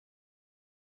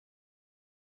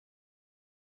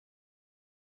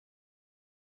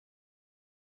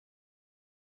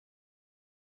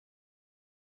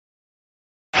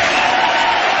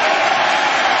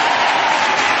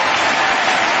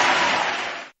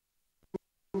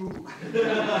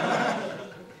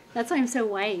That's why I'm so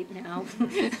white now.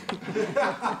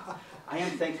 I am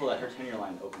thankful that her tenure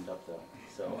line opened up, though.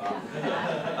 So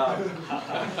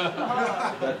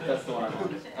that's the one I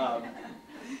want.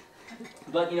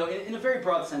 But in a very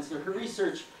broad sense, her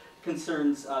research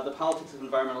concerns the politics of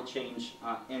environmental change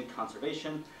and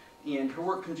conservation, and her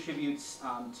work contributes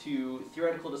to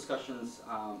theoretical discussions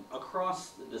across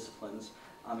the disciplines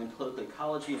in political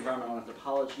ecology, environmental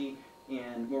anthropology,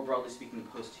 and more broadly speaking,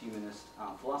 post-humanist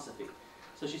philosophy.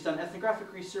 So she's done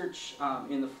ethnographic research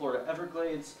in the Florida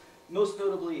Everglades, most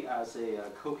notably as a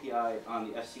co-PI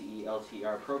on the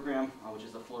FCE-LTR program, which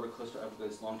is the Florida Coastal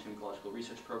Everglades Long-Term Ecological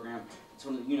Research Program. It's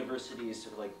one of the university's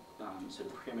sort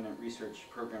of preeminent research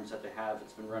programs that they have.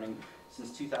 It's been running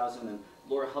since 2000, and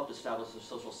Laura helped establish the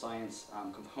social science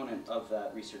component of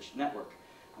that research network.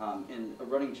 And a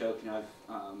running joke, I've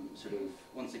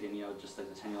once again, just like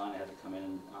the tenure line, I had to come in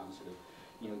and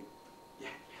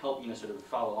help, sort of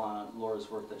follow on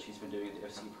Laura's work that she's been doing at the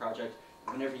FCE project.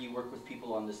 Whenever you work with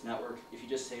people on this network, if you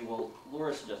just say, well,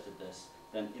 Laura suggested this,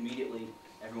 then immediately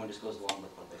everyone just goes along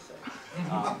with what they say.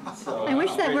 So I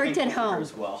wish that worked at home.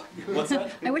 As well. What's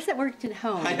that? I wish that worked at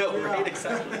home. I know, right?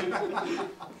 Exactly.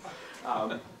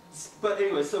 But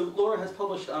anyway, so Laura has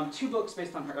published 2 books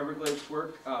based on her Everglades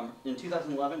work. In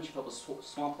 2011, she published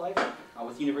Swamp Life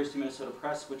with University of Minnesota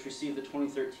Press, which received the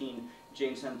 2013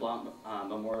 James N. Blount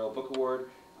Memorial Book Award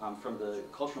from the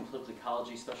Cultural and Political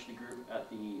Ecology Specialty Group at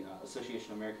the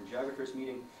Association of American Geographers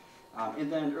meeting.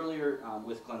 And then earlier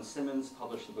with Glenn Simmons,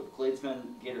 published the book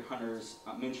Gladesmen, Gator Hunters,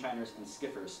 Moonshiners, and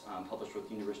Skiffers, published with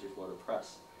the University of Florida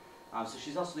Press. So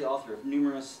she's also the author of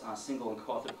numerous single and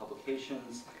co-authored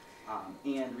publications,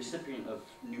 and recipient of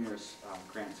numerous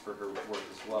grants for her work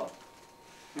as well.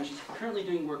 Now she's currently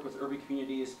doing work with urban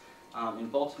communities in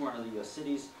Baltimore and other U.S.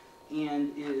 cities,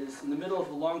 and is in the middle of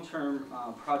a long-term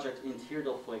project in Tierra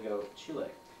del Fuego, Chile.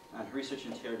 And her research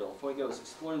in Tierra del Fuego is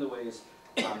exploring the ways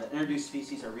that introduced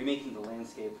species are remaking the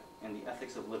landscape and the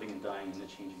ethics of living and dying in a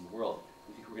changing world.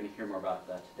 I think we're going to hear more about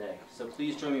that today. So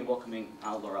please join me in welcoming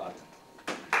Laura Ogden.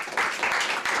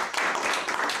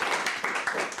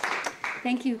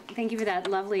 Thank you for that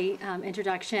lovely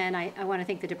introduction. I want to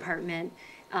thank the department,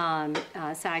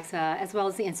 SAGGSA, as well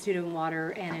as the Institute of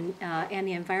Water and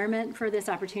the Environment for this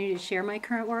opportunity to share my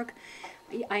current work.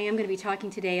 I am going to be talking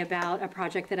today about a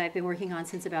project that I've been working on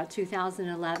since about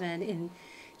 2011 in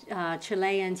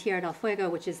Chilean Tierra del Fuego,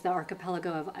 which is the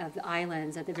archipelago of the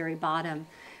islands at the very bottom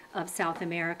of South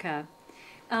America.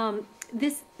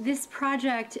 This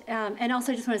project, and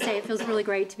also I just want to say it feels really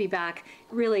great to be back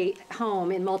really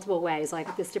home in multiple ways.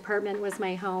 Like this department was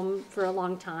my home for a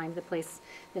long time, the place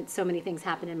that so many things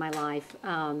happened in my life.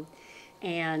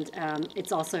 And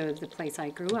it's also the place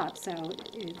I grew up, so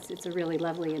it's a really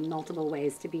lovely in multiple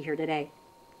ways to be here today.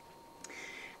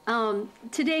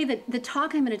 Today, the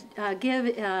talk I'm going to give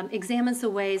examines the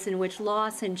ways in which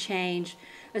loss and change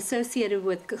associated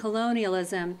with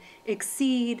colonialism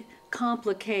exceed,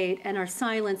 complicate, and are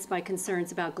silenced by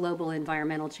concerns about global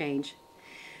environmental change.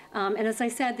 And as I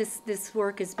said, this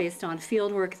work is based on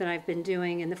field work that I've been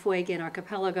doing in the Fuegian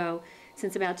archipelago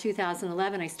since about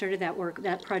 2011. I started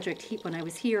that project when I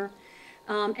was here.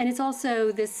 And it's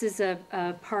also, this is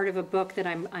a part of a book that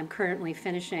I'm currently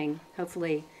finishing,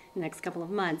 hopefully in the next couple of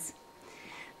months.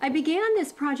 I began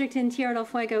this project in Tierra del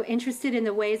Fuego interested in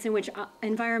the ways in which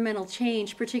environmental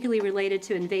change, particularly related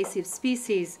to invasive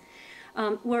species,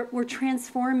 were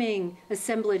transforming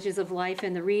assemblages of life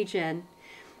in the region.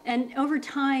 And over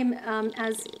time,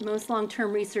 as most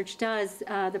long-term research does,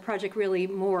 the project really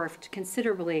morphed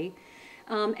considerably.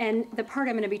 And the part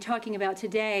I'm going to be talking about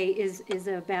today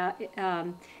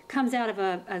comes out of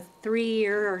a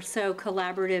 3-year or so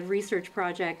collaborative research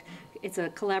project. It's a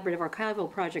collaborative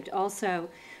archival project also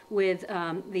with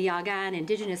the Ogden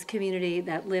indigenous community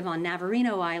that live on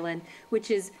Navarino Island,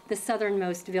 which is the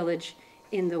southernmost village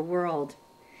in the world.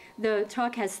 The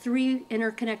talk has 3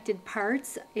 interconnected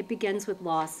parts. It begins with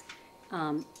loss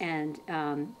and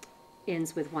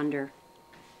ends with wonder.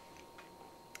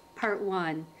 Part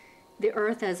 1, the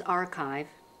Earth as archive.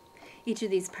 Each of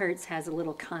these parts has a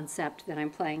little concept that I'm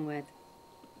playing with.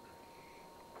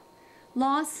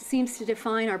 Loss seems to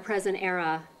define our present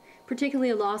era,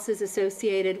 particularly losses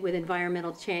associated with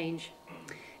environmental change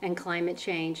and climate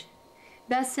change.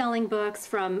 Best-selling books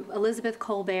from Elizabeth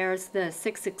Colbert's The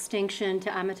Sixth Extinction to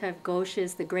Amitav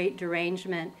Ghosh's The Great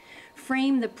Derangement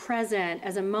frame the present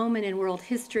as a moment in world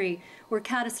history where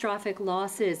catastrophic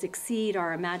losses exceed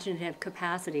our imaginative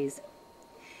capacities.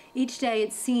 Each day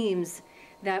it seems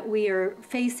that we are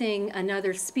facing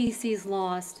another species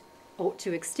lost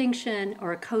to extinction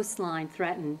or a coastline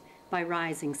threatened by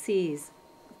rising seas.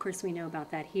 course, we know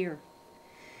about that here.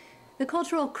 The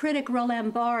cultural critic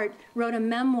Roland Barthes wrote a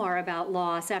memoir about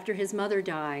loss after his mother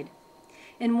died.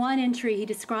 In one entry, he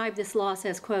described this loss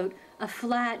as, quote, a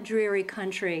flat, dreary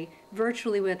country,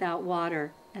 virtually without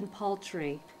water, and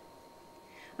paltry.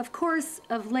 Of course,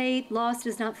 of late, loss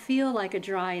does not feel like a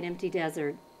dry and empty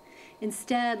desert.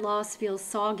 Instead, loss feels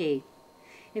soggy.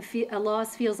 A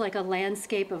loss feels like a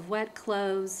landscape of wet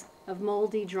clothes, of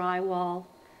moldy drywall.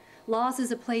 Loss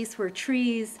is a place where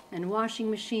trees and washing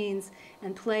machines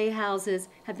and playhouses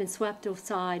have been swept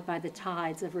aside by the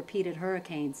tides of repeated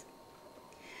hurricanes.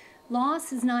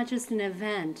 Loss is not just an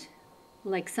event,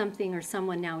 like something or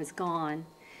someone now is gone.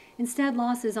 Instead,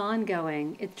 loss is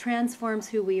ongoing. It transforms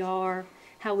who we are,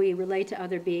 how we relate to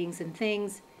other beings and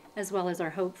things, as well as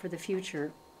our hope for the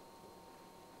future.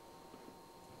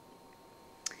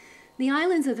 The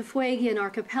islands of the Fuegian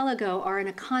archipelago are in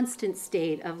a constant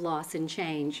state of loss and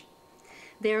change.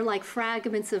 They're like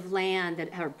fragments of land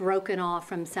that are broken off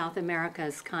from South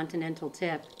America's continental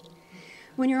tip.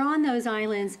 When you're on those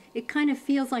islands, it kind of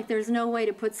feels like there's no way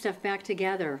to put stuff back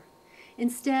together.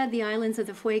 Instead, the islands of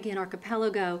the Fuegian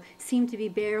archipelago seem to be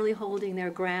barely holding their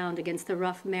ground against the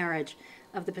rough marriage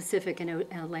of the Pacific and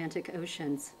Atlantic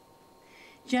Oceans.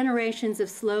 Generations of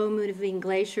slow-moving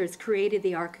glaciers created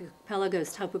the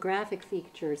archipelago's topographic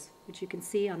features, which you can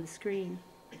see on the screen.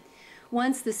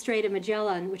 Once the Strait of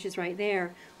Magellan, which is right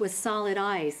there, was solid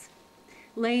ice.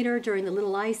 Later, during the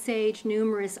Little Ice Age,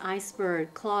 numerous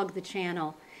icebergs clogged the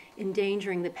channel,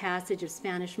 endangering the passage of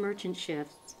Spanish merchant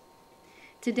ships.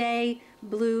 Today,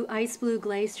 ice blue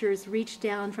glaciers reach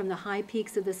down from the high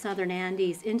peaks of the southern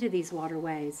Andes into these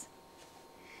waterways.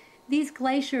 These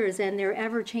glaciers and their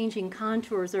ever-changing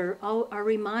contours are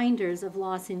reminders of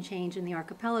loss and change in the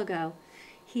archipelago,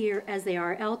 here as they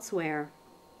are elsewhere.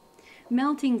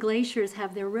 Melting glaciers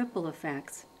have their ripple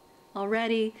effects.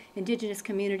 Already, indigenous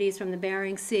communities from the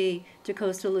Bering Sea to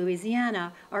coastal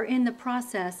Louisiana are in the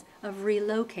process of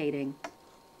relocating.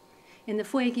 In the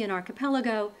Fuegian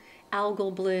archipelago,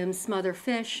 algal blooms smother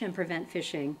fish and prevent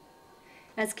fishing.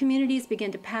 As communities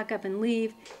begin to pack up and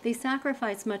leave, they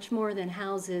sacrifice much more than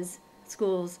houses,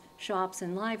 schools, shops,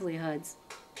 and livelihoods.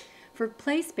 For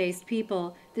place-based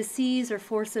people, the seas are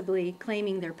forcibly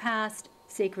claiming their past,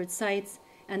 sacred sites,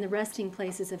 and the resting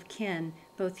places of kin,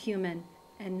 both human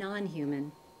and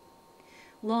non-human.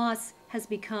 Loss has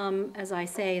become, as I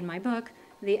say in my book,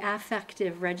 the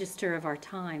affective register of our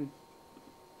time.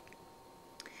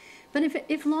 But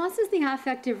if loss is the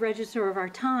affective register of our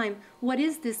time, what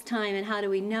is this time and how do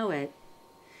we know it?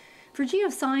 For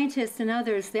geoscientists and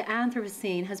others, the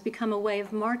Anthropocene has become a way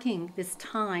of marking this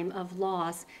time of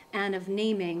loss and of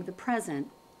naming the present.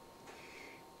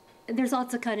 There's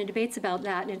lots of kind of debates about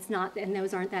that, and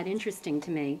those aren't that interesting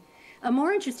to me. A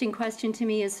more interesting question to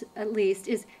me is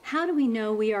how do we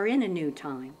know we are in a new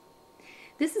time?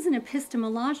 This is an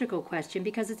epistemological question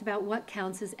because it's about what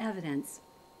counts as evidence.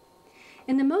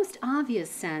 In the most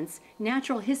obvious sense,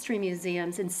 natural history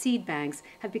museums and seed banks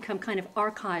have become kind of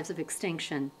archives of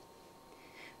extinction.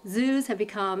 Zoos have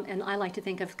become, and I like to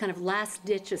think of, kind of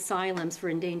last-ditch asylums for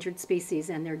endangered species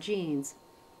and their genes.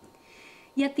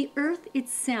 Yet the Earth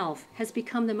itself has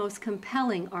become the most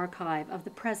compelling archive of the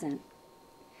present.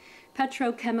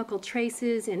 Petrochemical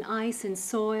traces in ice and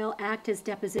soil act as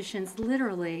depositions,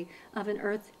 literally, of an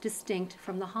Earth distinct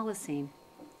from the Holocene.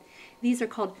 These are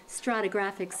called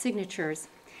stratigraphic signatures,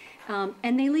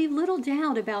 and they leave little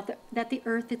doubt about that the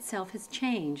Earth itself has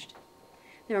changed.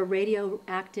 There are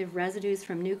radioactive residues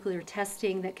from nuclear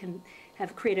testing that can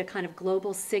have created a kind of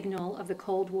global signal of the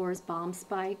Cold War's bomb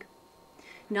spike.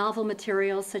 Novel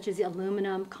materials such as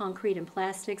aluminum, concrete, and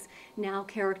plastics now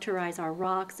characterize our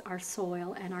rocks, our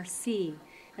soil, and our sea,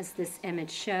 as this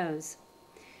image shows.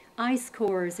 Ice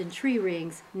cores and tree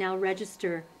rings now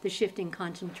register the shifting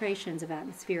concentrations of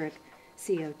atmospheric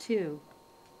CO2.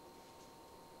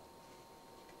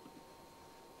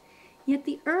 Yet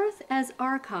the Earth as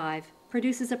archive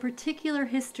produces a particular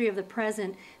history of the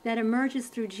present that emerges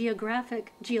through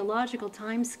geological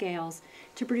timescales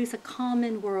to produce a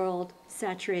common world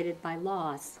saturated by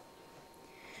loss.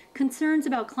 Concerns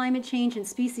about climate change and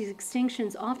species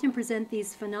extinctions often present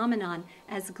these phenomena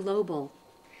as global,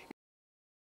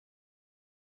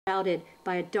 shrouded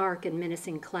by a dark and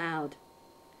menacing cloud.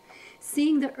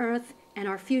 Seeing the Earth and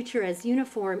our future as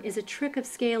uniform is a trick of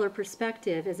scale or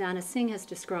perspective, as Anna Singh has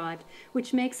described,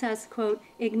 which makes us, quote,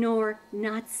 ignore,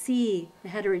 not see the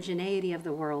heterogeneity of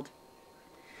the world.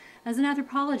 As an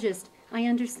anthropologist, I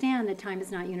understand that time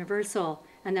is not universal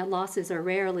and that losses are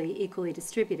rarely equally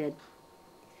distributed.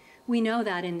 We know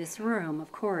that in this room,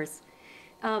 of course,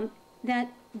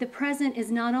 that the present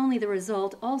is not only the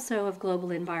result also of global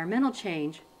environmental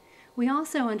change, we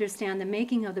also understand the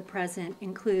making of the present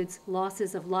includes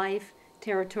losses of life,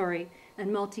 territory,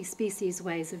 and multi-species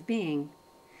ways of being.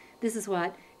 This is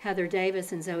what Heather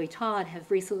Davis and Zoe Todd have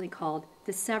recently called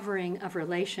the severing of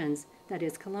relations, that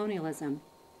is colonialism.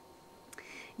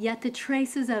 Yet the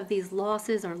traces of these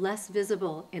losses are less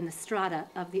visible in the strata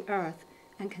of the earth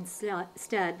and can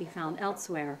instead be found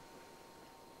elsewhere.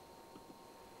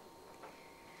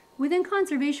 Within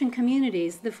conservation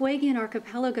communities, the Fuegian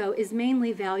archipelago is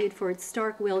mainly valued for its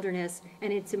stark wilderness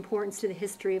and its importance to the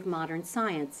history of modern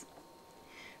science.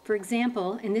 For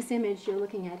example, in this image you're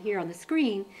looking at here on the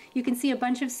screen, you can see a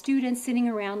bunch of students sitting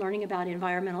around learning about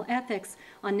environmental ethics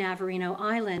on Navarino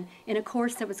Island in a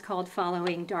course that was called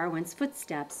Following Darwin's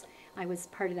Footsteps. I was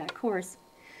part of that course.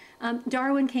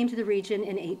 Darwin came to the region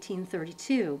in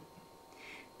 1832.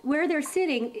 Where they're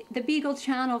sitting, the Beagle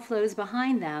Channel flows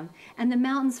behind them, and the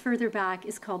mountains further back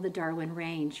is called the Darwin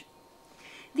Range.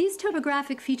 These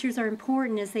topographic features are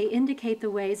important as they indicate the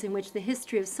ways in which the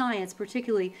history of science,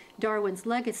 particularly Darwin's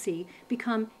legacy,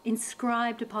 become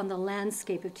inscribed upon the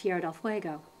landscape of Tierra del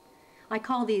Fuego. I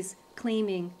call these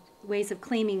ways of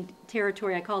claiming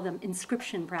territory, I call them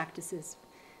inscription practices.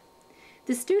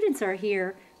 The students are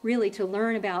here really to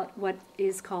learn about what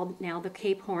is called now the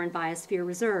Cape Horn Biosphere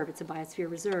Reserve. It's a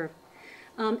biosphere reserve.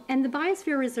 And the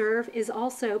Biosphere Reserve is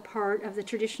also part of the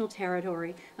traditional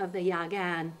territory of the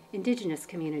Yagan indigenous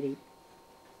community.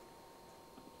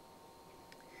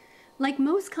 Like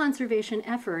most conservation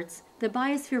efforts, the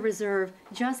Biosphere Reserve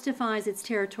justifies its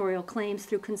territorial claims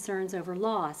through concerns over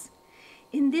loss.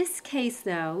 In this case,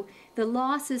 though, the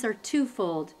losses are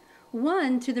twofold.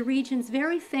 One, to the region's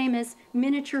very famous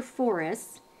miniature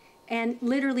forests, and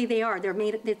literally they are. They're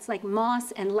made, it's like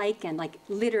moss and lichen, like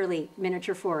literally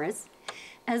miniature forests,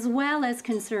 as well as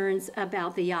concerns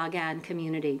about the Yagan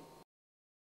community.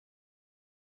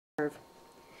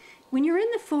 When you're in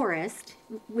the forest,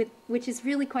 which is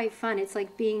really quite fun, it's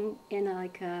like being in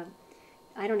like a,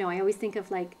 I don't know, I always think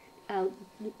of like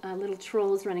little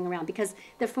trolls running around because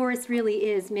the forest really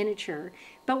is miniature.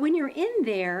 But when you're in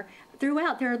there,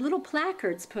 throughout, there are little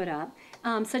placards put up,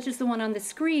 such as the one on the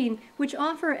screen, which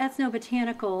offer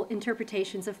ethnobotanical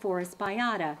interpretations of forest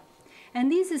biota.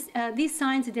 And these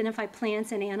signs identify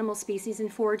plants and animal species in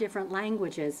 4 different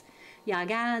languages: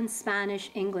 Yagan,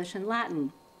 Spanish, English, and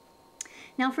Latin.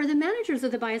 Now, for the managers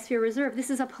of the Biosphere Reserve, this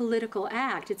is a political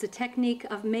act. It's a technique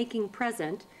of making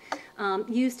present,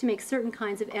 used to make certain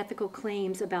kinds of ethical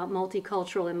claims about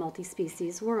multicultural and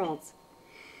multi-species worlds.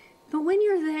 But when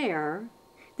you're there,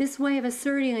 this way of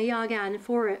asserting a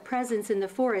Yagan presence in the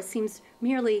forest seems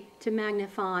merely to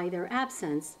magnify their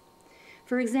absence.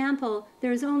 For example,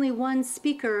 there's only one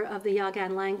speaker of the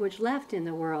Yagan language left in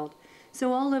the world,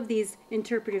 so all of these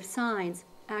interpretive signs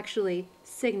actually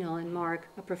signal and mark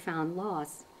a profound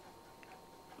loss.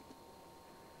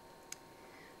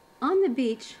 On the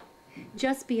beach,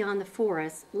 just beyond the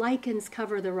forest, lichens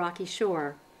cover the rocky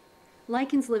shore.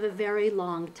 Lichens live a very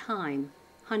long time,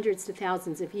 hundreds to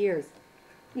thousands of years.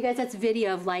 You guys, that's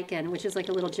video of lichen, which is like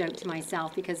a little joke to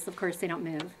myself because, of course, they don't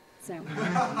move. So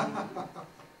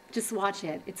just watch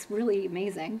it. It's really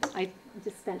amazing. I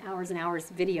just spent hours and hours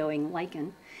videoing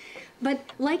lichen. But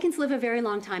lichens live a very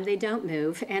long time. They don't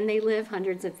move, and they live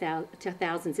hundreds of to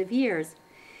thousands of years.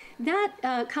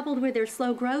 That, coupled with their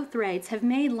slow growth rates, have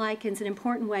made lichens an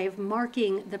important way of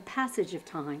marking the passage of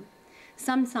time.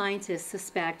 Some scientists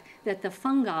suspect that the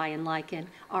fungi in lichen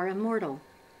are immortal.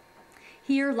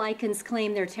 Here, lichens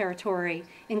claim their territory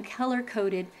in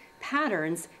color-coded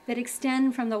patterns that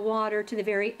extend from the water to the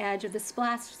very edge of the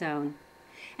splash zone.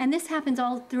 And this happens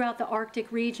all throughout the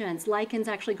Arctic regions. Lichens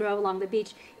actually grow along the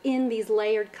beach in these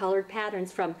layered colored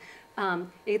patterns from,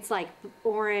 it's like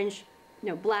orange,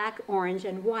 black, orange,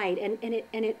 and white, and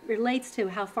it relates to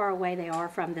how far away they are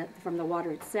from the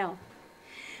water itself.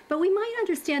 But we might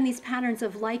understand these patterns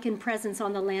of lichen presence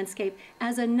on the landscape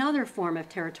as another form of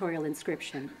territorial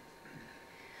inscription.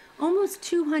 Almost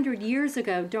 200 years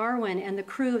ago, Darwin and the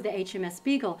crew of the HMS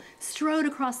Beagle strode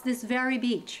across this very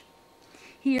beach.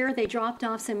 Here, they dropped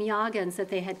off some Yagans that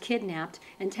they had kidnapped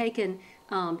and taken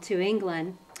to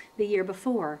England the year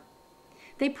before.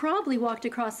 They probably walked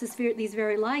across these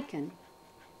very lichen.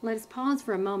 Let us pause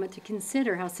for a moment to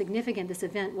consider how significant this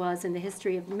event was in the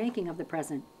history of the making of the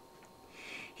present.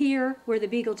 Here, where the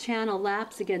Beagle Channel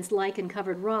laps against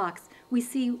lichen-covered rocks, we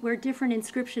see where different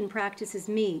inscription practices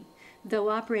meet, though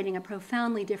operating at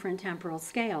profoundly different temporal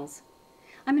scales.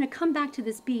 I'm going to come back to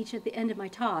this beach at the end of my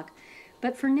talk,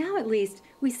 but for now at least,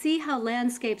 we see how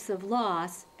landscapes of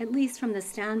loss, at least from the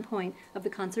standpoint of the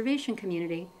conservation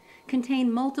community,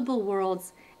 contain multiple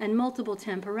worlds and multiple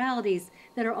temporalities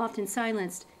that are often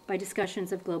silenced by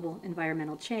discussions of global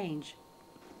environmental change.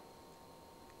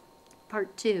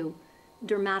 Part 2,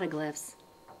 dermatoglyphs,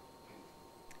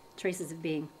 traces of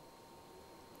being.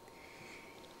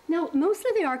 Now, most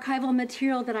of the archival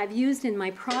material that I've used in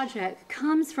my project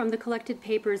comes from the collected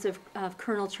papers of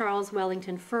Colonel Charles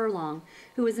Wellington Furlong,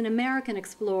 who was an American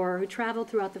explorer who traveled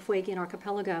throughout the Fuegian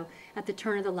archipelago at the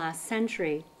turn of the last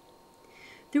century.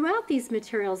 Throughout these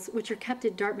materials, which are kept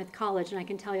at Dartmouth College, and I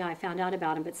can tell you I found out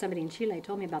about them, but somebody in Chile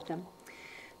told me about them.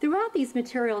 Throughout these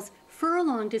materials,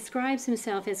 Furlong describes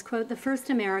himself as, quote, the first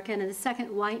American and the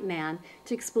second white man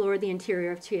to explore the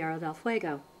interior of Tierra del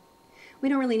Fuego. We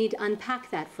don't really need to unpack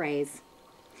that phrase,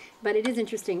 but it is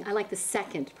interesting. I like the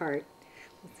second part.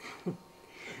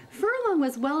 Furlong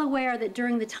was well aware that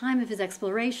during the time of his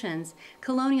explorations,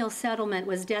 colonial settlement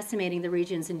was decimating the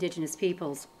region's indigenous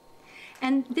peoples.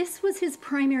 And this was his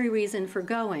primary reason for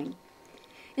going.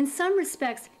 In some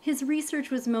respects, his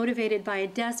research was motivated by a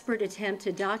desperate attempt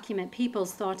to document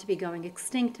peoples thought to be going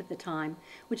extinct at the time,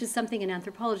 which is something in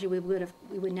anthropology we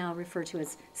would now refer to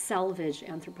as salvage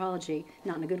anthropology,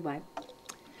 not in a good way.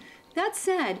 That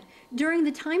said, during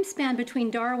the time span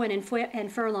between Darwin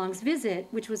and Furlong's visit,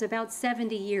 which was about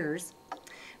 70 years,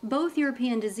 both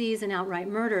European disease and outright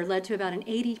murder led to about an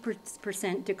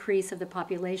 80% decrease of the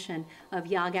population of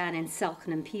Yagan and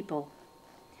Selknam people.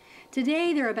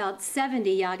 Today, there are about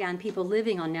 70 Yagan people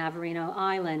living on Navarino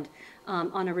Island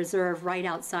on a reserve right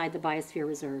outside the Biosphere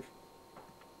Reserve.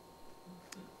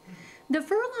 The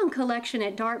Furlong collection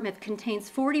at Dartmouth contains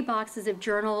 40 boxes of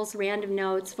journals, random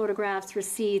notes, photographs,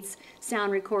 receipts,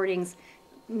 sound recordings,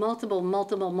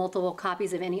 multiple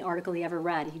copies of any article he ever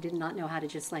read. He did not know how to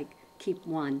just like keep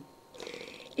one.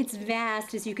 It's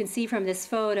vast, as you can see from this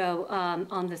photo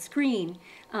on the screen,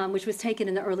 which was taken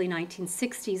in the early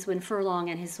 1960s when Furlong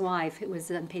and his wife, who was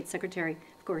unpaid secretary,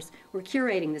 of course, were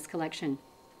curating this collection.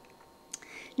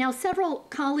 Now, several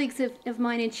colleagues of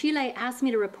mine in Chile asked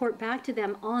me to report back to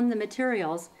them on the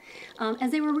materials, as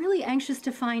they were really anxious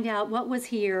to find out what was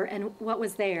here and what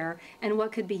was there and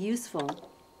what could be useful.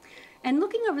 And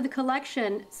looking over the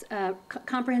collection's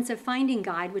comprehensive finding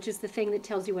guide, which is the thing that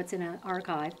tells you what's in an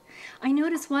archive, I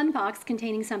noticed one box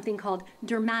containing something called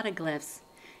dermatoglyphs.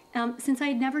 Since I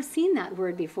had never seen that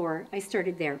word before, I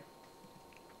started there.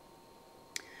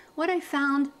 What I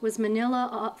found was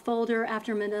manila folder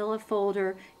after manila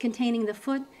folder containing the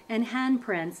foot and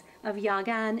handprints of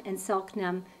Yagan and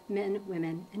Selknam men,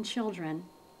 women, and children.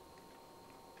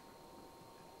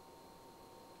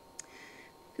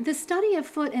 The study of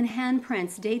foot and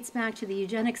handprints dates back to the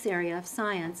eugenics era of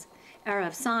science,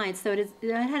 though it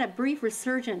had a brief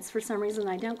resurgence for some reason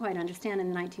I don't quite understand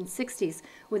in the 1960s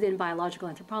within biological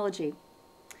anthropology.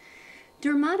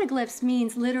 Dermatoglyphs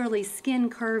means literally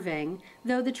skin curving,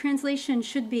 though the translation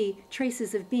should be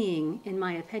traces of being, in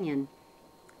my opinion.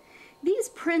 These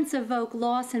prints evoke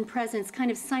loss and presence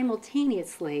kind of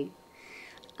simultaneously.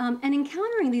 And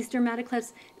encountering these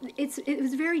dermatoglyphs, it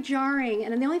was very jarring.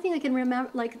 And the only thing I can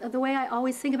remember, like the way I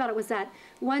always think about it, was that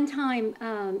one time,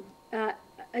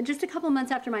 just a couple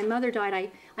months after my mother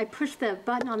died, I pushed the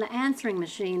button on the answering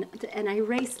machine and I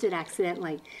erased it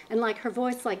accidentally. And like her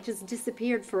voice like just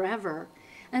disappeared forever.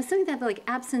 And something that like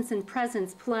absence and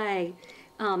presence play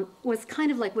was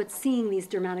kind of like what seeing these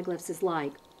dermatoglyphs is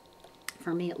like,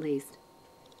 for me at least.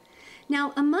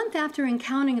 Now, a month after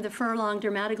encountering the Furlong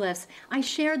dermatoglyphs, I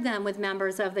shared them with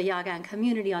members of the Yagan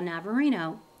community on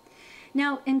Navarino.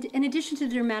 Now, in addition to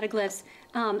the dermatoglyphs,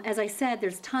 as I said,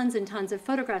 there's tons and tons of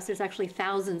photographs. There's actually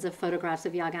thousands of photographs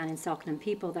of Yagan and Selknam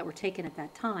people that were taken at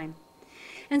that time.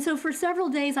 And so for several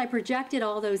days, I projected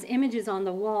all those images on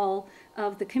the wall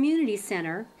of the community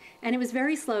center, and it was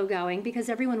very slow going because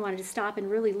everyone wanted to stop and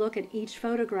really look at each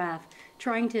photograph,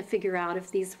 trying to figure out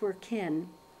if these were kin.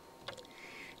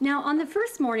 Now, on the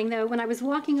first morning, though, when I was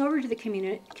walking over to the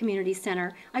community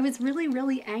center, I was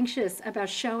really anxious about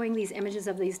showing these images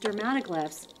of these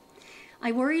dermatoglyphs.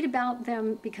 I worried about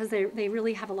them because they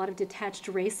really have a lot of detached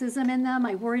racism in them.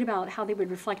 I worried about how they would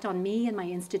reflect on me and my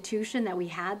institution, that we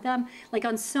had them. Like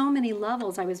on so many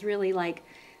levels, I was really like,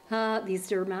 these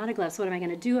dermatoglyphs, what am I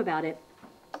going to do about it?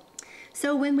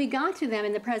 So when we got to them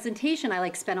in the presentation, I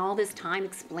like spent all this time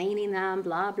explaining them,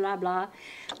 blah, blah, blah.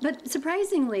 But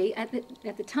surprisingly, at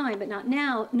the time, but not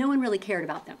now, no one really cared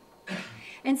about them.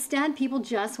 Instead, people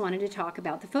just wanted to talk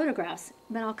about the photographs.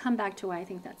 But I'll come back to why I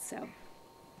think that's so.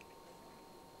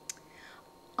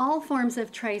 All forms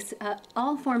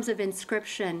of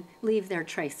inscription leave their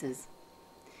traces.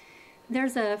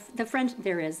 The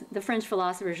French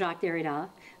philosopher Jacques Derrida,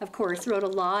 of course, wrote a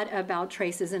lot about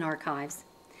traces in archives.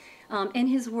 In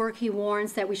his work, he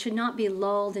warns that we should not be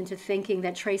lulled into thinking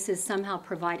that traces somehow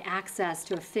provide access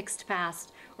to a fixed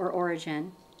past or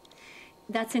origin.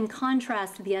 That's in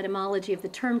contrast to the etymology of the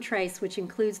term trace, which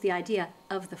includes the idea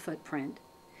of the footprint.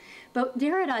 But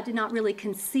Derrida did not really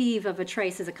conceive of a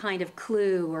trace as a kind of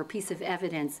clue or piece of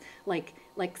evidence, like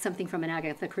something from an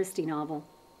Agatha Christie novel.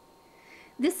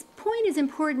 This point is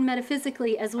important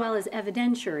metaphysically as well as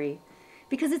evidentiary,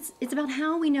 because it's about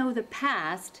how we know the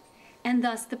past and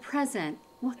thus the present.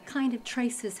 What kind of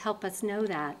traces help us know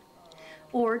that?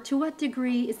 Or to what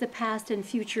degree is the past and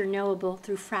future knowable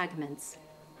through fragments?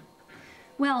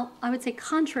 Well, I would say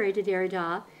contrary to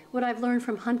Derrida, what I've learned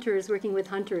from hunters, working with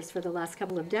hunters for the last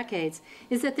couple of decades,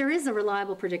 is that there is a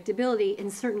reliable predictability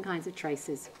in certain kinds of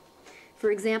traces.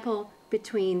 For example,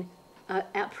 between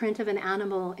a print of an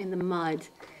animal in the mud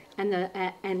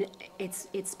and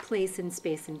its place in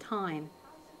space and time.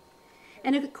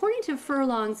 And according to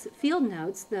Furlong's field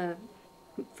notes, the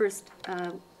first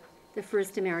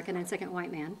American and second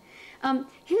white man,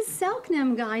 his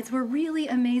Selknam guides were really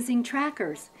amazing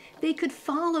trackers. They could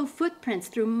follow footprints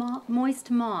through moist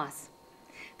moss.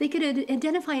 They could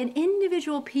identify an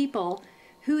individual people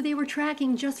who they were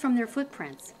tracking just from their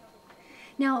footprints.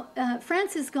 Now,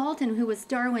 Francis Galton, who was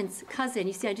Darwin's cousin,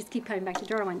 you see I just keep coming back to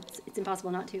Darwin, it's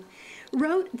impossible not to,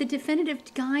 wrote the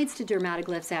definitive guides to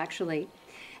dermatoglyphs, actually.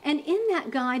 And in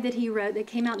that guide that he wrote that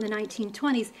came out in the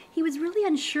 1920s, he was really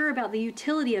unsure about the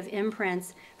utility of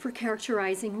imprints for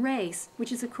characterizing race,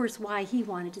 which is, of course, why he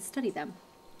wanted to study them.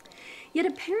 Yet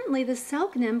apparently the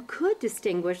Selknam could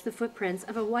distinguish the footprints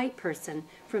of a white person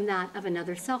from that of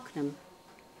another Selknam.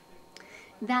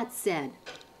 That said,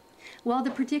 while the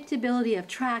predictability of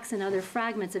tracks and other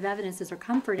fragments of evidences are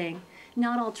comforting,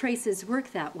 not all traces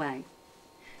work that way.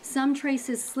 Some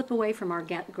traces slip away from our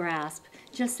grasp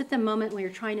just at the moment when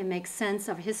you're trying to make sense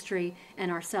of history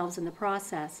and ourselves in the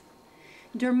process.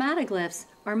 Dermatoglyphs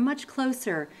are much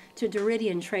closer to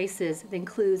Derridian traces than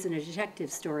clues in a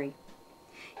detective story,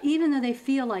 even though they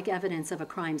feel like evidence of a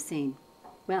crime scene.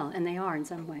 Well, and they are in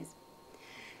some ways.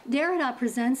 Derrida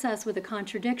presents us with a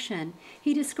contradiction.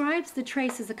 He describes the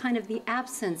trace as a kind of the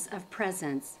absence of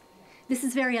presence. This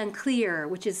is very unclear,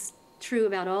 which is true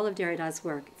about all of Derrida's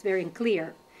work. It's very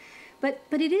unclear. But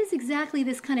it is exactly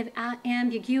this kind of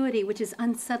ambiguity which is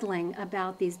unsettling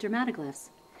about these dermatoglyphs.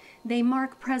 They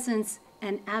mark presence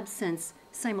and absence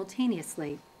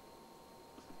simultaneously.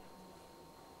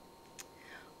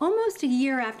 Almost a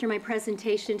year after my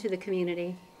presentation to the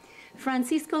community,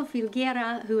 Francisco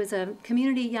Filguera, who is a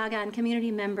Yagan community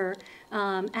member,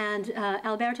 and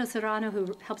Alberto Serrano,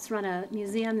 who helps run a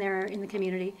museum there in the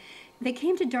community, they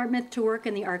came to Dartmouth to work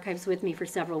in the archives with me for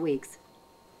several weeks.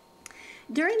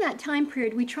 During that time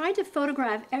period, we tried to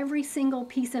photograph every single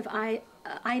piece of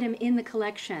item in the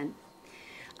collection.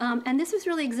 And this was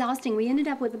really exhausting. We ended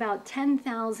up with about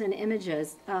 10,000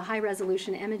 images,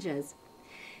 high-resolution images.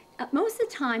 Most of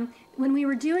the time, when we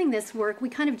were doing this work, we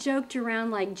kind of joked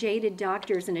around like jaded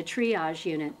doctors in a triage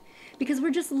unit, because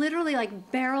we're just literally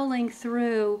like barreling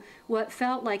through what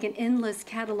felt like an endless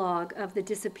catalog of the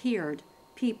disappeared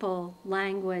people,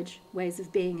 language, ways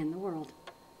of being in the world.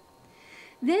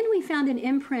 Then we found an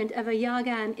imprint of a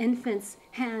Yagan infant's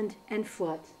hand and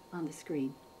foot on the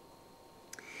screen.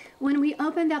 When we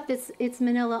opened up its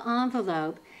manila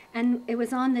envelope, and it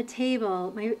was on the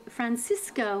table,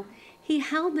 Francisco, he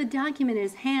held the document in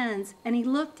his hands and he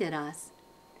looked at us.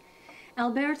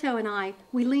 Alberto and I,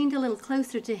 we leaned a little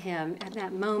closer to him at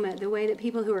that moment, the way that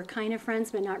people who are kind of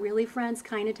friends but not really friends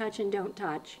kind of touch and don't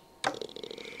touch.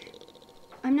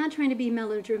 I'm not trying to be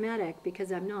melodramatic,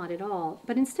 because I'm not at all,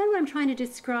 but instead what I'm trying to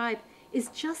describe is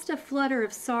just a flutter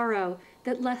of sorrow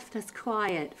that left us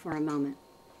quiet for a moment.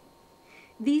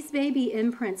 These baby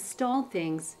imprints stalled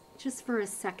things just for a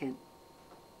second.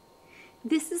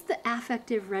 This is the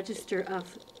affective register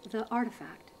of the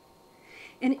artifact.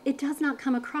 And it does not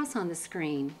come across on the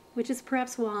screen, which is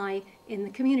perhaps why in the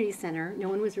community center no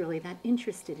one was really that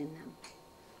interested in them.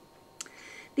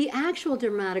 The actual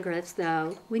dermatoglyphs,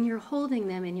 though, when you're holding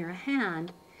them in your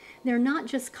hand, they're not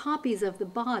just copies of the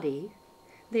body,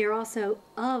 they are also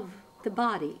of the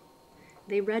body.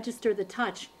 They register the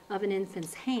touch of an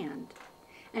infant's hand,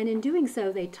 and in doing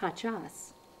so, they touch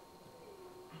us.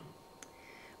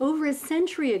 Over a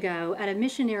century ago, at a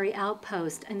missionary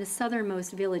outpost in the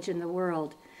southernmost village in the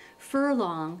world,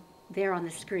 Furlong, there on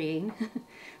the screen,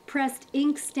 pressed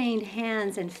ink-stained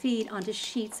hands and feet onto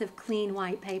sheets of clean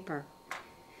white paper.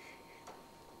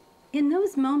 In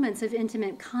those moments of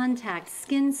intimate contact,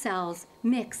 skin cells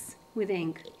mix with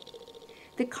ink.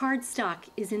 The cardstock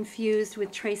is infused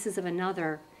with traces of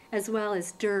another, as well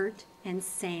as dirt and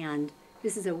sand.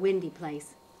 This is a windy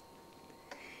place.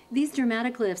 These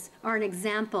dermatoglyphs are an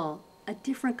example, a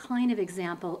different kind of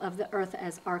example of the Earth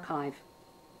as archive.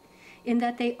 in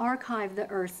that they archive the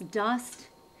earth's dust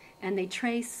and they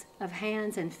trace of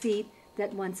hands and feet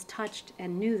that once touched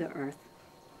and knew the earth.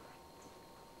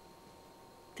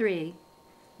 3,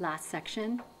 last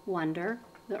section, wonder,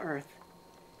 the earth.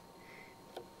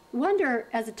 Wonder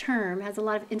as a term has a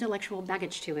lot of intellectual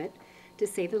baggage to it, to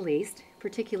say the least,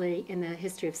 particularly in the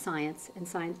history of science and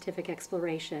scientific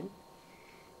exploration.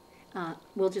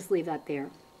 We'll just leave that there.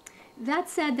 That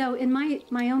said, though, in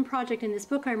my own project, in this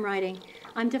book I'm writing,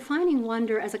 I'm defining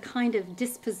wonder as a kind of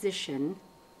disposition,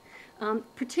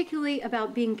 particularly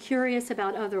about being curious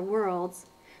about other worlds,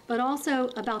 but also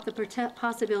about the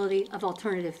possibility of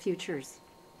alternative futures.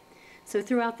 So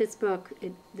throughout this book,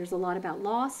 there's a lot about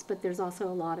loss, but there's also a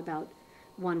lot about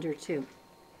wonder, too.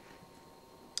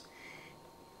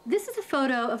 This is a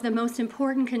photo of the most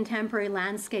important contemporary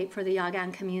landscape for the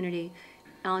Yagan community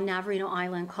on Navarino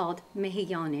Island called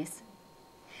Mejillones.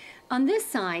 On this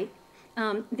site,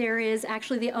 there is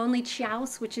actually the only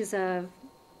chaos, which is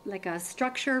like a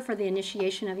structure for the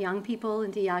initiation of young people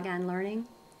into Yagan learning.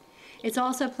 It's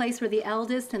also a place where the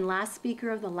eldest and last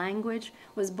speaker of the language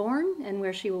was born and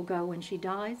where she will go when she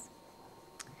dies.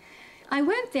 I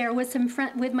went there with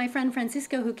my friend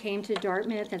Francisco, who came to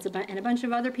Dartmouth, and a bunch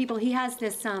of other people. He has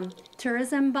this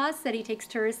tourism bus that he takes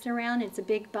tourists around. It's a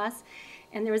big bus.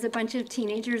 And there was a bunch of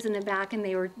teenagers in the back, and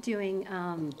they were doing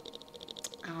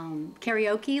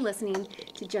karaoke, listening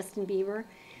to Justin Bieber.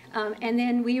 And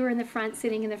then we were in the front,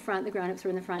 sitting in the front, the grown-ups were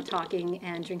in the front talking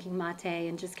and drinking mate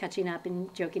and just catching up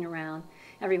and joking around.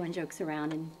 Everyone jokes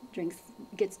around and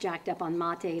gets jacked up on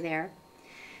mate there.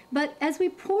 But as we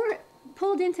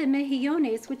pulled into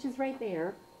Mejillones, which is right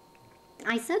there,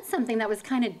 I said something that was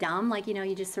kind of dumb, like, you know,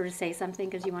 you just sort of say something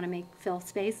because you want to fill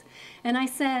space. And I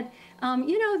said,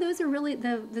 you know, those are really,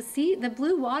 the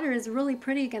blue water is really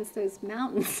pretty against those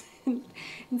mountains and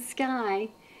sky.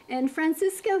 And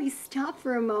Francisco, he stopped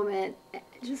for a moment,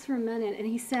 just for a minute, and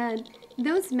he said,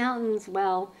 those mountains,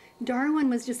 well, Darwin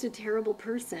was just a terrible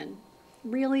person,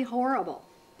 really horrible,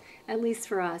 at least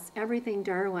for us. Everything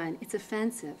Darwin, it's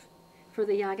offensive. For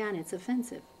the Yagan, it's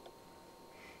offensive.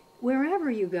 Wherever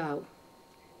you go,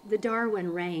 the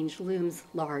Darwin range looms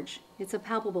large. It's a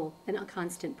palpable and a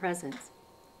constant presence.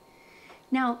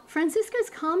 Now, Francisco's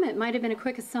comment might have been a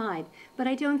quick aside, but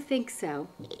I don't think so.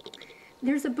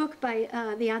 There's a book by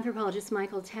the anthropologist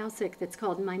Michael Taussig that's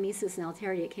called Mimesis and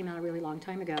Alterity. It came out a really long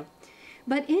time ago.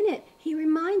 But in it, he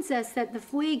reminds us that the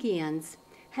Fuegians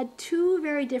had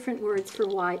two different words for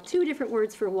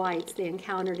whites they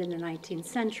encountered in the 19th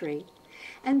century.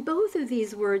 And both of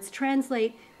these words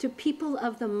translate to people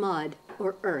of the mud,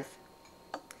 or earth.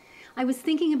 I was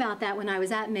thinking about that when I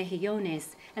was at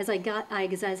Mejillones, as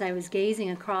I was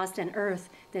gazing across an earth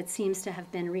that seems to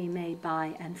have been remade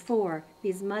by and for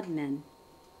these mudmen.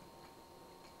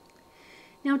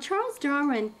 Now, Charles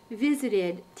Darwin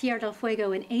visited Tierra del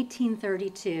Fuego in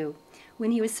 1832 when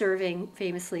he was serving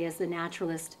famously as the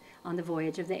naturalist on the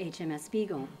voyage of the HMS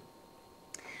Beagle.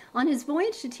 On his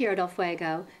voyage to Tierra del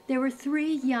Fuego, there were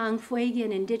 3 young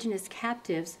Fuegian indigenous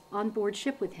captives on board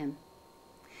ship with him.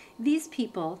 These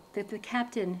people that the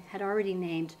captain had already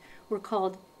named were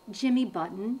called Jimmy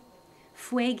Button,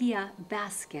 Fuegia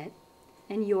Basket,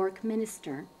 and York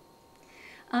Minister.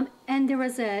 And there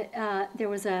was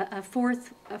a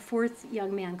fourth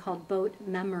young man called Boat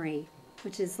Memory,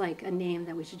 which is like a name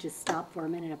that we should just stop for a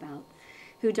minute about,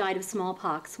 who died of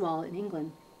smallpox while in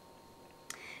England.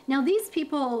 Now these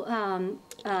people,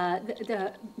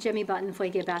 the Jimmy Button,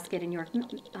 Fuegia Basket, and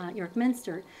York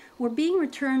Minster, were being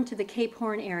returned to the Cape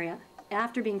Horn area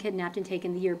after being kidnapped and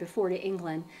taken the year before to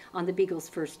England on the Beagle's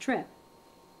first trip.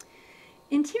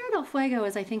 In Tierra del Fuego,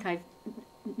 as I think I've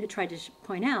tried to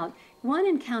point out, one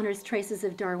encounters traces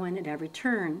of Darwin at every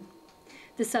turn.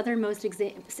 The southernmost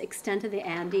extent of the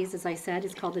Andes, as I said,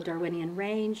 is called the Darwinian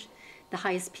Range. The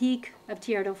highest peak of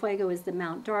Tierra del Fuego is the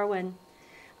Mount Darwin.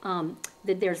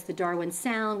 There's the Darwin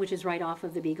Sound, which is right off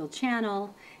of the Beagle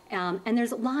Channel. And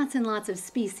there's lots and lots of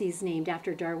species named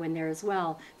after Darwin there as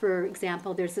well. For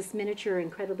example, there's this miniature,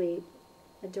 incredibly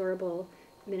adorable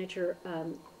miniature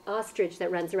ostrich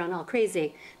that runs around all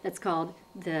crazy. That's called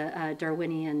the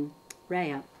Darwinian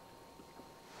rhea.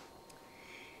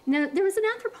 Now, there was an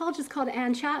anthropologist called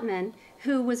Anne Chapman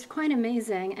who was quite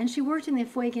amazing, and she worked in the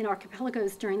Fuegian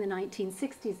archipelagos during the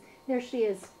 1960s. There she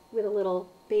is with a little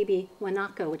baby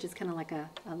guanaco, which is kind of like a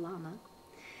llama.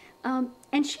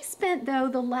 And she spent, though,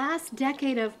 the last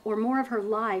decade or more of her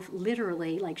life,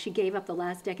 literally, like she gave up the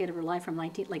last decade of her life from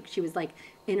like she was like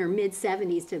in her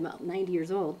mid-70s to about 90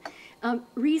 years old,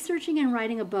 researching and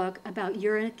writing a book about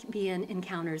European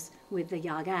encounters with the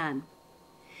Yagan.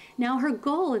 Now, her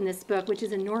goal in this book, which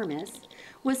is enormous,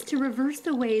 was to reverse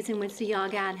the ways in which the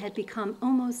Yaghan had become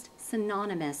almost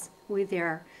synonymous with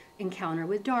their encounter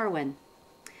with Darwin,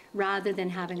 rather than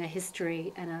having a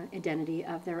history and an identity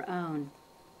of their own.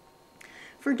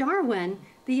 For Darwin,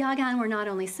 the Yaghan were not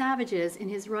only savages in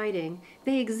his writing,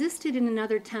 they existed in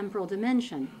another temporal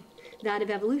dimension, that of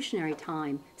evolutionary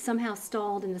time, somehow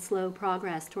stalled in the slow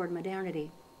progress toward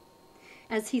modernity.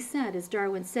 As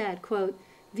Darwin said, quote,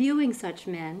 "Viewing such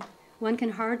men, one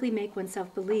can hardly make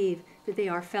oneself believe that they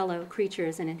are fellow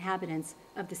creatures and inhabitants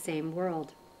of the same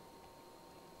world."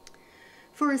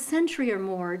 For a century or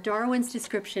more, Darwin's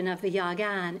description of the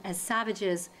Yaghan as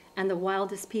savages and the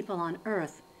wildest people on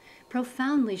earth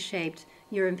profoundly shaped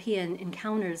European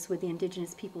encounters with the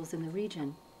indigenous peoples in the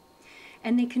region.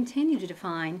 And they continue to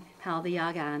define how the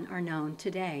Yaghan are known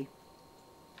today.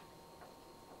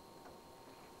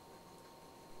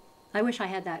 I wish I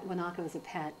had that Wanaka as a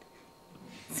pet.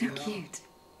 So cute.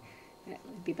 It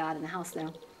would be bad in the house,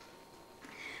 though.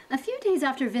 A few days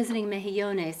after visiting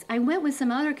Mejillones, I went with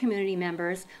some other community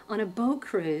members on a boat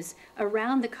cruise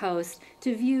around the coast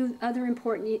to view other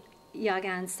important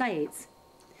Yaghan sites.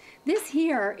 This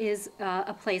here is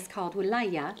a place called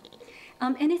Wilaya,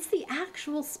 and it's the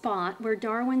actual spot where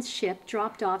Darwin's ship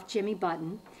dropped off Jimmy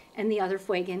Button and the other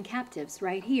Fuegian captives,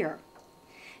 right here.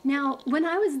 Now, when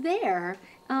I was there,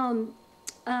 one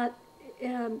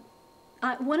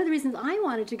of the reasons I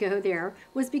wanted to go there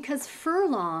was because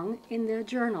Furlong in the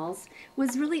journals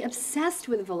was really obsessed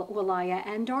with Wilaya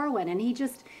and Darwin, and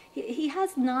he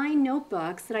has 9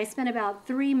 notebooks that I spent about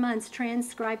 3 months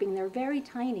transcribing. They're very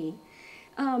tiny.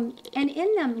 And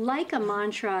in them, like a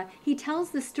mantra, he tells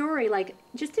the story, like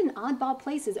just in oddball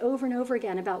places over and over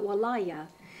again, about Wilaya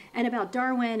and about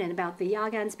Darwin and about the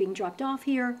Yaghans being dropped off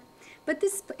here. But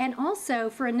this, and also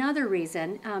for another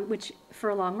reason, which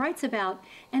Furlong writes about,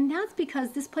 and that's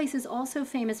because this place is also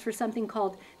famous for something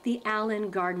called the Allen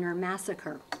Gardner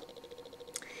Massacre.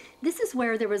 This is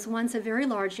where there was once a very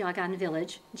large Yaghan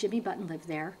village. Jimmy Button lived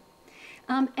there.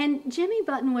 And Jimmy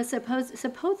Button was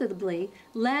supposedly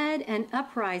led an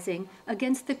uprising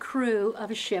against the crew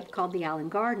of a ship called the Allen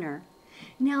Gardner.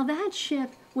 Now that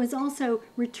ship was also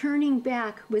returning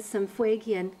back with some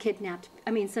Fuegian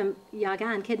some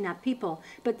Yaghan kidnapped people,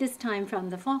 but this time from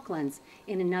the Falklands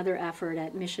in another effort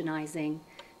at missionizing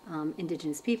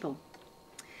indigenous people.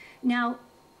 Now,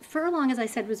 Furlong, as I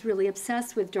said, was really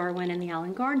obsessed with Darwin and the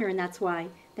Allen Gardner, and that's why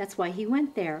he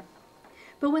went there.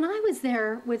 But when I was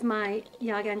there with my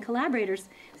Yaghan collaborators,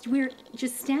 we were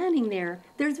just standing there.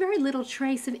 There's very little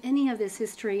trace of any of this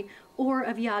history or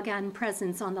of Yaghan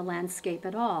presence on the landscape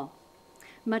at all,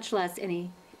 much less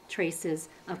any traces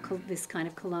of this kind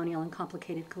of colonial and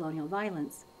complicated colonial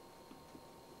violence.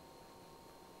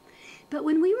 But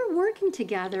when we were working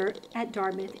together at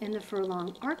Dartmouth in the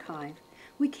Furlong archive,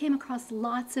 we came across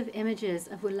lots of images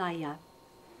of Wilaya.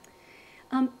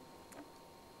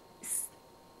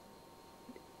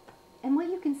 And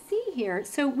what you can see here,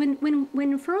 so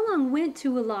when Furlong went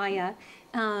to Wilaya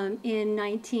in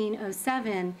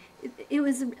 1907, it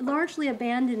was largely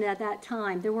abandoned at that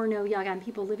time. There were no Yaghan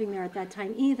people living there at that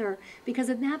time either,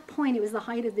 because at that point it was the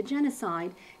height of the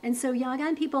genocide. And so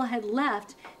Yaghan people had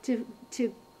left to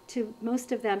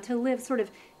most of them to live sort of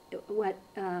what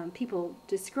people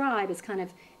describe as kind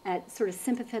of at sort of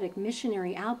sympathetic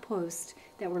missionary outposts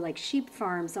that were like sheep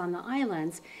farms on the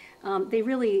islands. They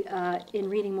really, in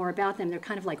reading more about them, they're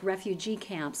kind of like refugee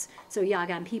camps. So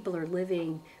Yaghan people are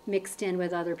living mixed in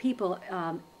with other people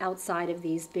outside of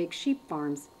these big sheep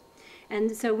farms.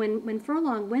 And so when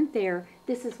Furlong went there,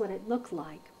 this is what it looked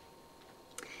like.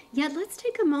 Yet let's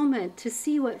take a moment to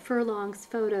see what Furlong's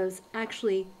photos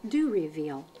actually do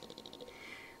reveal.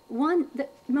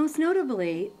 Most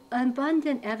notably,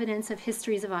 abundant evidence of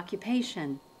histories of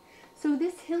occupation. So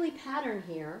this hilly pattern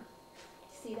here,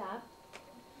 see that?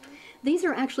 These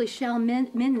are actually shell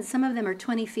middens. Some of them are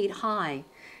 20 feet high.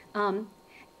 And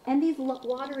these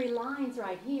watery lines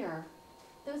right here,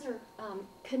 those are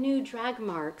canoe drag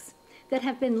marks that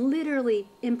have been literally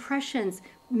impressions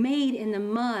made in the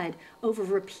mud over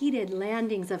repeated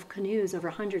landings of canoes over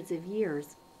hundreds of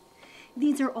years.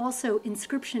 These are also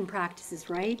inscription practices,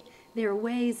 right? They're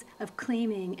ways of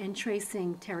claiming and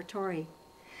tracing territory.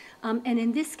 And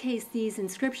in this case, these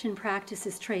inscription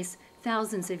practices trace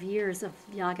thousands of years of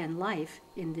Yaghan life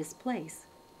in this place.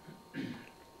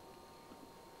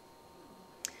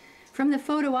 From the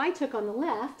photo I took on the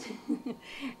left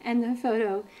and the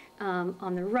photo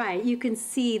on the right, you can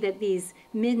see that these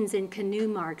middens and canoe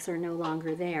marks are no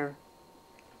longer there.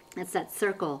 That's that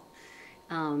circle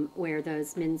where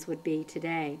those middens would be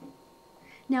today.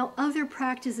 Now, other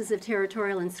practices of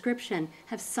territorial inscription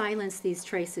have silenced these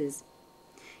traces.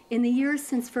 In the years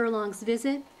since Furlong's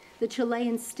visit, the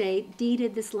Chilean state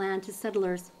deeded this land to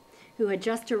settlers who had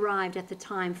just arrived at the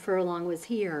time Furlong was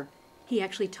here. He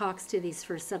actually talks to these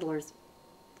first settlers.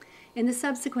 In the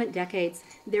subsequent decades,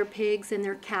 their pigs and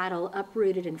their cattle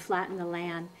uprooted and flattened the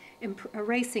land,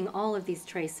 erasing all of these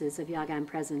traces of Yagan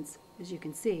presence, as you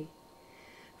can see.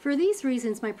 For these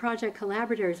reasons, my project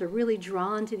collaborators are really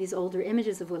drawn to these older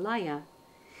images of Wilaya.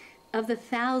 Of the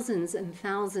thousands and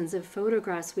thousands of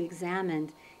photographs we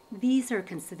examined, these are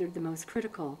considered the most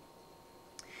critical.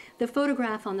 The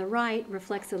photograph on the right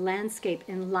reflects a landscape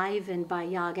enlivened by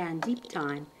Yagan deep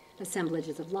time,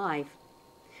 assemblages of life.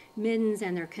 Middens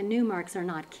and their canoe marks are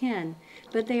not kin,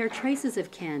 but they are traces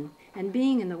of kin and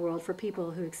being in the world for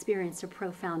people who experienced a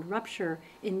profound rupture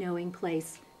in knowing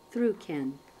place through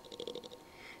kin.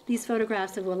 These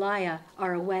photographs of Wilaya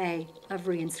are a way of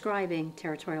reinscribing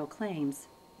territorial claims.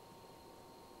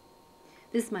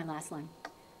 This is my last line.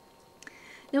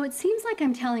 Now, it seems like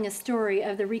I'm telling a story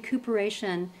of the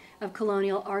recuperation of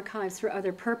colonial archives for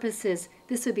other purposes.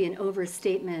 This would be an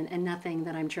overstatement and nothing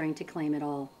that I'm trying to claim at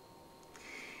all.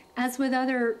 As with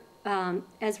other,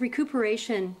 as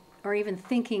recuperation, or even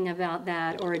thinking about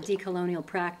that, or a decolonial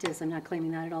practice, I'm not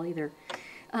claiming that at all either,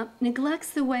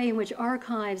 neglects the way in which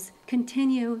archives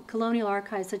continue, colonial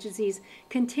archives such as these,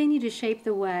 continue to shape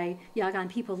the way Yagan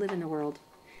people live in the world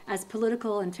as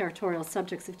political and territorial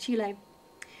subjects of Chile,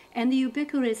 and the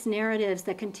ubiquitous narratives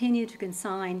that continue to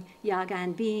consign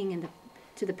Yagan being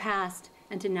to the past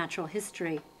and to natural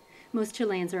history. Most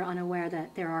Chileans are unaware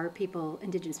that there are people,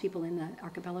 indigenous people in the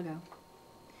archipelago.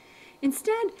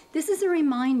 Instead, this is a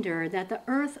reminder that the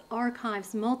Earth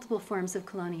archives multiple forms of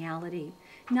coloniality,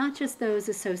 not just those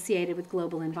associated with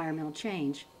global environmental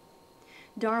change.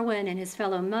 Darwin and his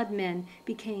fellow mudmen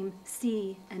became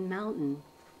sea and mountain.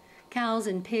 Cows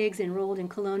and pigs enrolled in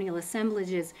colonial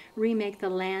assemblages remake the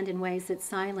land in ways that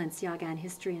silence Yagan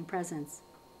history and presence.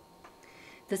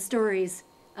 The stories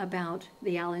about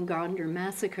the Alexander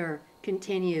massacre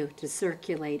continue to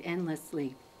circulate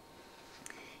endlessly.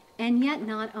 And yet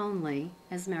not only,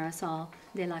 as Marisol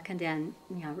de la Cadena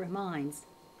reminds.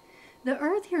 The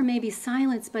Earth here may be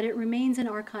silenced, but it remains an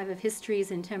archive of histories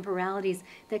and temporalities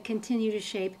that continue to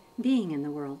shape being in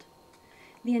the world.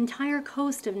 The entire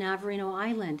coast of Navarino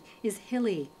Island is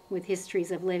hilly with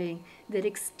histories of living that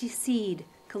exceed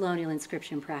colonial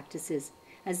inscription practices,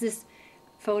 as this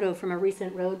photo from a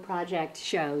recent road project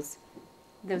shows.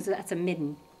 That's a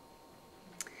midden.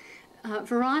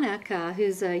 Veronica,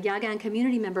 who's a Yagan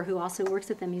community member who also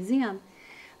works at the museum,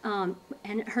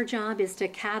 and her job is to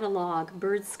catalog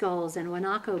bird skulls and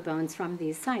Wanako bones from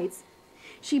these sites.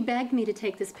 She begged me to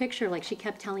take this picture, like she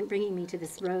kept bringing me to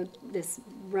this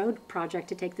road project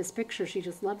to take this picture. She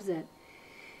just loves it.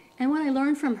 And what I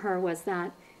learned from her was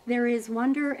that there is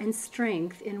wonder and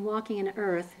strength in walking an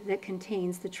earth that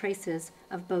contains the traces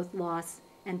of both loss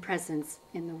and presence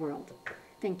in the world.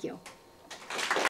 Thank you.